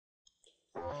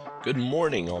Good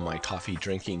morning, all my coffee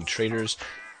drinking traders.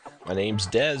 My name's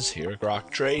Dez here at Grok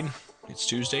Trade. It's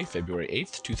Tuesday, February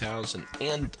 8th,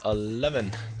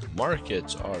 2011.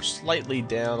 Markets are slightly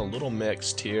down, a little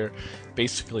mixed here,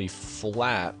 basically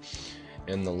flat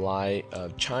in the light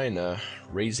of China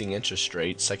raising interest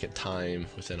rates, second time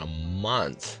within a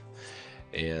month.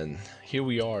 And here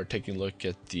we are taking a look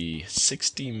at the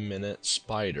 60-minute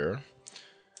spider.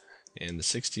 And the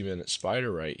 60-minute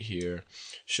spider right here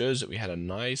shows that we had a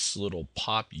nice little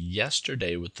pop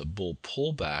yesterday with the bull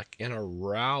pullback and a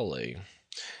rally.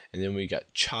 And then we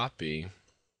got choppy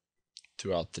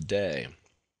throughout the day.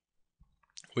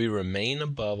 We remain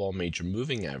above all major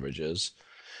moving averages.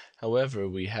 However,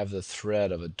 we have the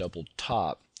threat of a double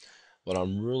top. What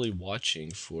I'm really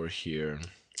watching for here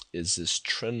is this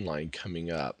trend line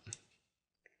coming up.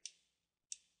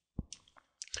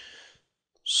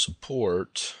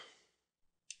 Support,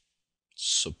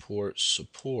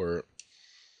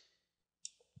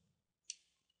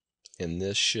 and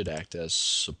this should act as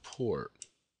support.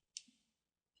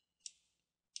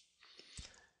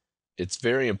 It's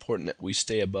very important that we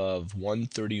stay above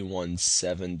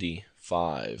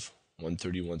 131.75.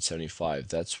 131.75.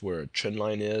 That's where a trend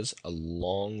line is,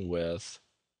 along with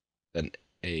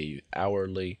a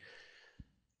hourly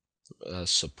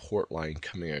support line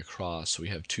coming across. So we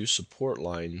have two support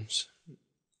lines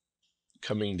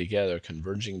coming together,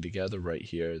 converging together right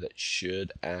here that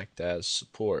should act as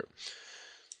support.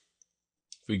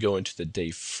 If we go into the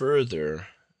day further,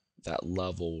 that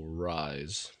level will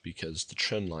rise because the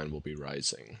trend line will be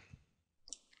rising.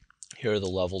 Here are the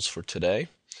levels for today.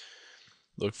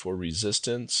 Look for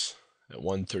resistance at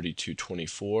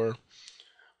 132.24,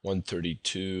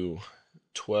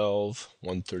 132.12,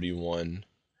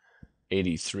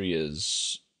 131.83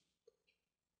 is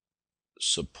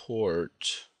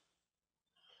support.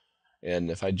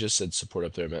 And if I just said support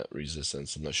up there, I meant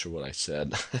resistance. I'm not sure what I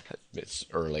said. It's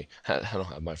early. I don't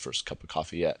have my first cup of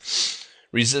coffee yet.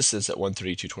 Resistance at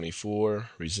 132.24,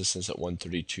 resistance at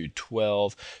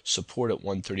 132.12, support at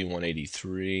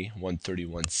 131.83,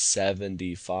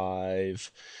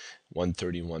 131.75,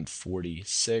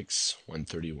 131.46,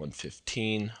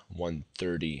 131.15,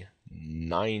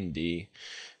 130.90,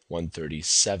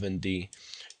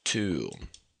 130.72.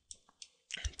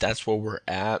 That's where we're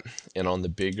at. And on the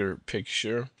bigger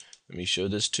picture, let me show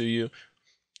this to you.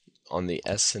 On the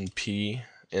S&P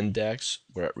index,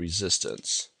 we're at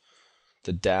resistance.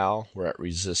 The Dow, we're at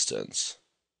resistance.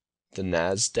 The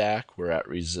NASDAQ, we're at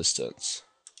resistance.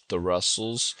 The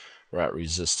Russells, we're at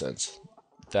resistance.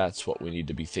 That's what we need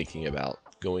to be thinking about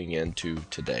going into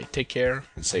today. Take care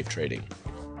and safe trading.